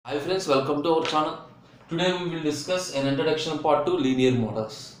Hi friends, welcome to our channel. Today we will discuss an introduction part to linear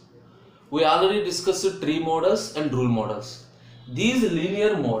models. We already discussed tree models and rule models. These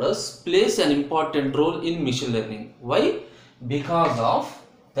linear models plays an important role in machine learning. Why? Because of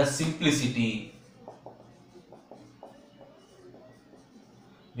the simplicity.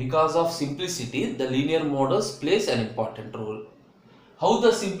 Because of simplicity, the linear models plays an important role. How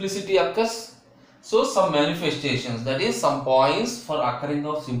the simplicity occurs? So some manifestations, that is some points for occurring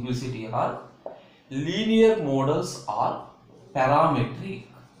of simplicity are linear models are parametric.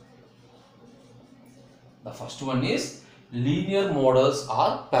 The first one is linear models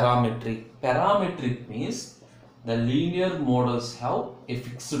are parametric. Parametric means the linear models have a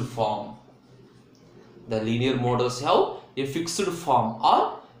fixed form. The linear models have a fixed form,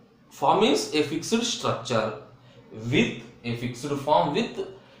 or form is a fixed structure with a fixed form with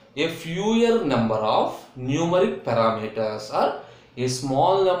a fewer number of numeric parameters, or a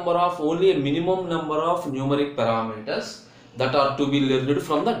small number of only a minimum number of numeric parameters that are to be learned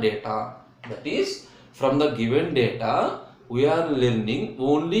from the data. That is, from the given data we are learning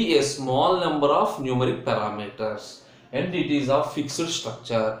only a small number of numeric parameters and it is of fixed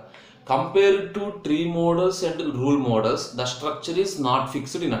structure. Compared to tree models and rule models, the structure is not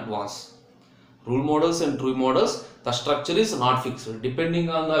fixed in advance. Rule models and tree models, the structure is not fixed.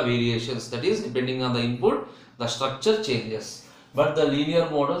 Depending on the variations, that is depending on the input, the structure changes. But the linear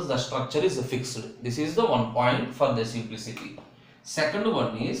models, the structure is fixed. This is the one point for the simplicity. Second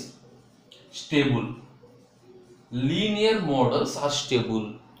one is stable. Linear models are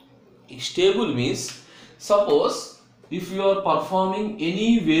stable. Stable means, suppose if you are performing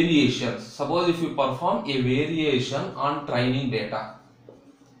any variations, suppose if you perform a variation on training data.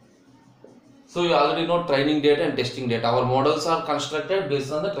 So you already know training data and testing data. Our models are constructed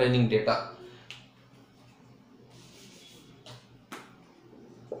based on the training data.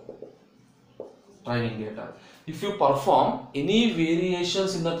 Training data. If you perform any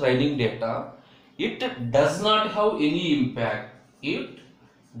variations in the training data, it does not have any impact. It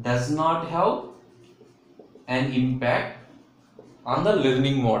does not have an impact on the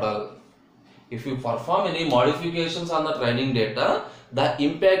learning model. If you perform any modifications on the training data, the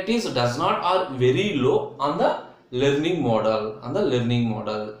impact is does not or very low on the learning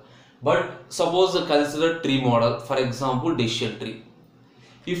model. But suppose consider tree model, for example decision tree.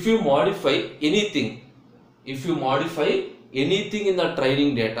 If you modify anything in the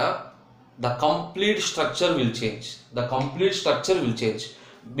training data, the complete structure will change.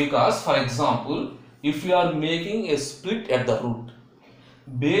 Because for example, if you are making a split at the root,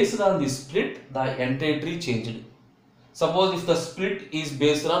 based on the split the entire tree changed. Suppose if the split is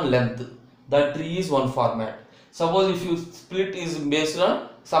based on length, the tree is one format. Suppose if you split is based on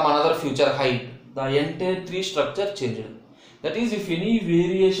some another future height, the entire tree structure changed. That is, if any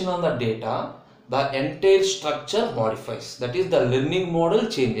variation on the data, the entire structure modifies. That is, the learning model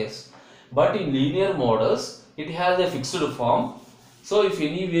changes. But in linear models, it has a fixed form. So if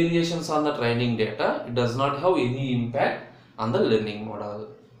any variations on the training data, it does not have any impact on the learning model.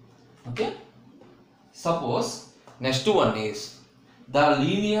 Okay. Suppose next one is the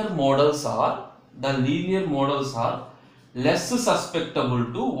linear models are less susceptible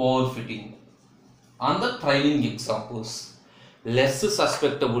to overfitting on the training examples. That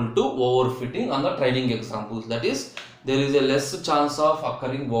is, there is a less chance of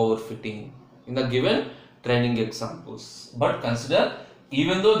occurring overfitting in the given training examples. But consider,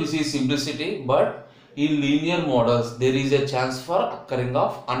 even though this is simplicity, but in linear models there is a chance for occurring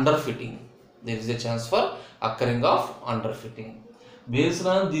of underfitting. Based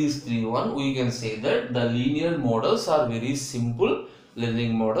on these three we can say that the linear models are very simple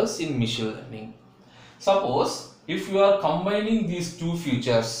learning models in machine learning. Suppose if you are combining these two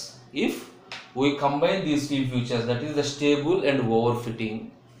features, that is the stable and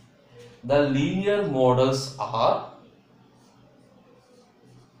overfitting, the linear models are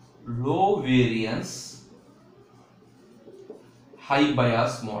low variance, high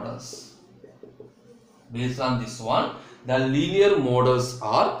bias models. Based on this one, the linear models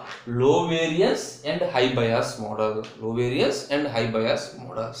are low variance and high bias models.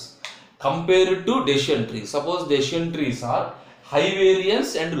 Compared to decision trees. Suppose decision trees are high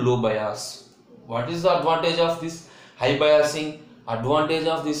variance and low bias. What is the advantage of this high biasing? Advantage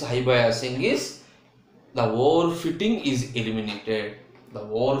of this high biasing is the overfitting is eliminated.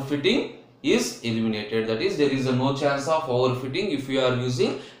 That is, there is no chance of overfitting if you are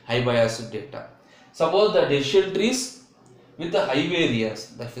using high biased data. Suppose the decision trees with the high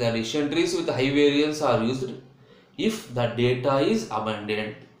variance, are used if the data is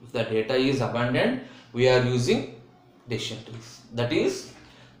abundant. We are using decision trees. That is,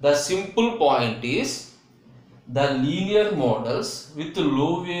 The simple point is the linear models with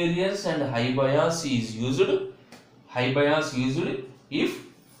low variance and high bias is used. High bias used if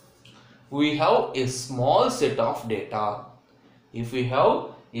we have a small set of data. If we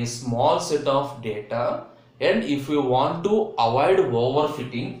have a small set of data and if we want to avoid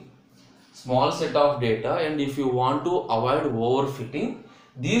overfitting, small set of data, and if you want to avoid overfitting,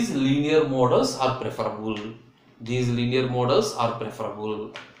 these linear models are preferable. These linear models are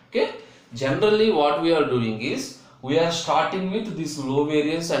preferable. Okay. Generally what we are doing is we are starting with this low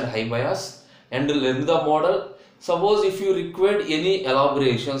variance and high bias and learn the model. Suppose if you require any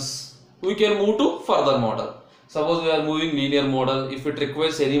elaborations, we can move to further model. Suppose we are moving linear model, if it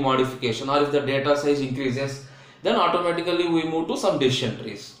requires any modification or if the data size increases, then automatically we move to some decision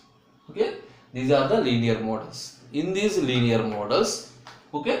trees. Okay, these are the linear models. In these linear models,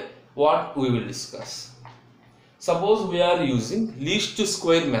 okay, what we will discuss. Suppose we are using least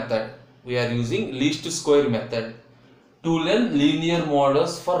square method. We are using least square method to learn linear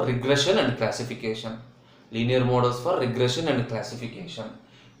models for regression and classification. Linear models for regression and classification.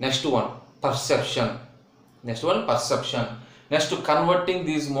 Next one, perception. Next one, perception. Next to converting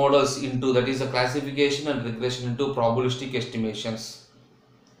these models into, that is a classification and regression, into probabilistic estimations.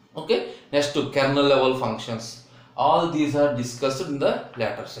 Okay. Next to kernel level functions. All these are discussed in the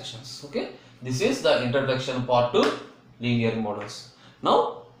later sessions. Okay. This is the introduction part to linear models.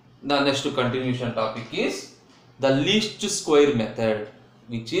 Now the next continuation topic is the least square method,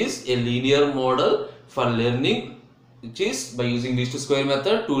 which is a linear model for learning, which is by using least square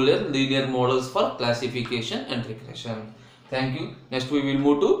method to learn linear models for classification and regression. Thank you. Next we will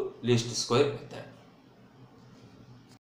move to least square method.